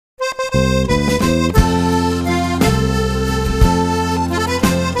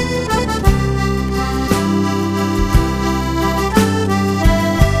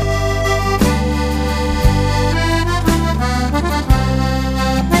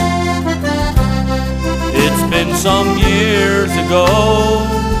some years ago,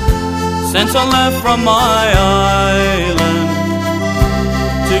 since I left from my island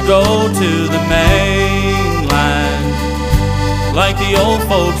to go to the mainland, like the old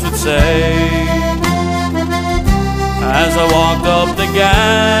folks would say. As I walked up the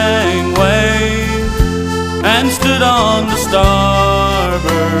gangway and stood on the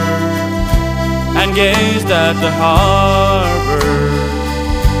starboard and gazed at the harbor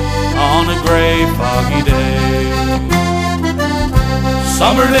on a gray, foggy day.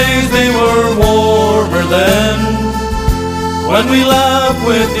 Summer days, they were warmer then, when we laughed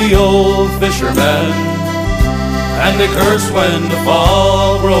with the old fishermen, and they cursed when the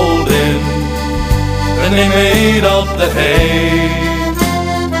fog rolled in, when they made up the hay.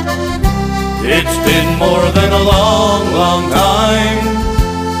 It's been more than a long, long time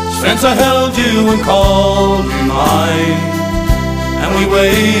since I held you and called you mine, and we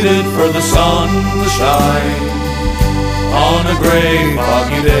waited for the sun to shine on a gray,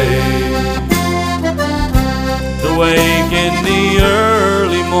 foggy day. To wake in the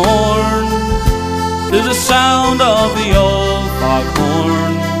early morn to the sound of the old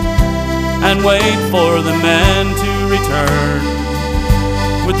foghorn, and wait for the men to return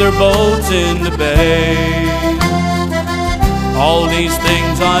with their boats in the bay. All these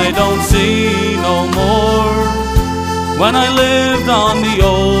things I don't see no more when I lived on the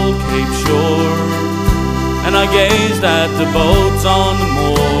old Cape shore, and I gazed at the boats on the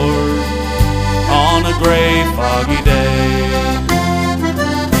moor on a gray, foggy day.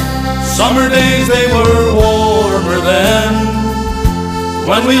 Summer days, they were warmer then,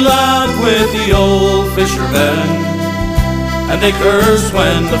 when we laughed with the old fishermen, and they cursed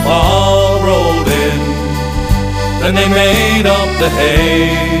when the fog rolled in, then they made up the hay.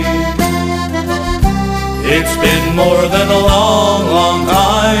 It's been more than a long, long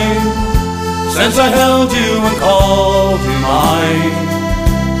time since I held you and called you mine,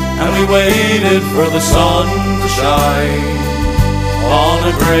 and we waited for the sun to shine on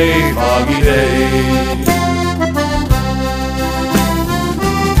a gray, foggy day.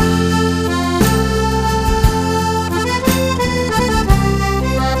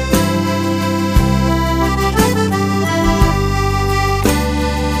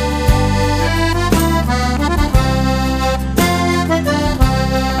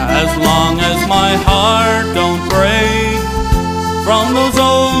 As long as my heart don't break from those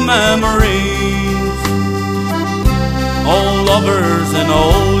old memories, old lovers and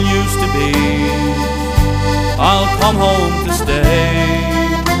old used to be, I'll come home to stay.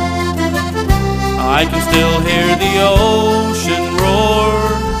 I can still hear the ocean roar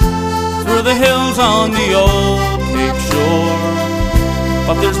through the hills on the old Cape shore,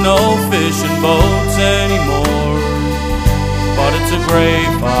 but there's no fishing boats anymore, but it's a gray,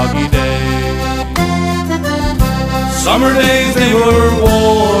 foggy day. Summer days, they were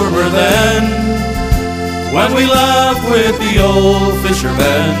warmer then, when we laughed with the old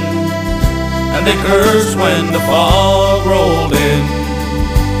fishermen, and they cursed when the fog rolled in,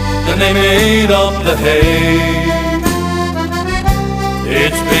 then they made up the hay.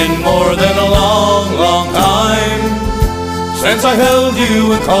 It's been more than a long, long time since I held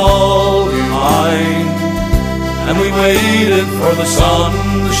you and called you mine, and we waited for the sun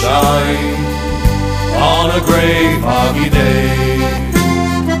to shine on a gray, foggy day.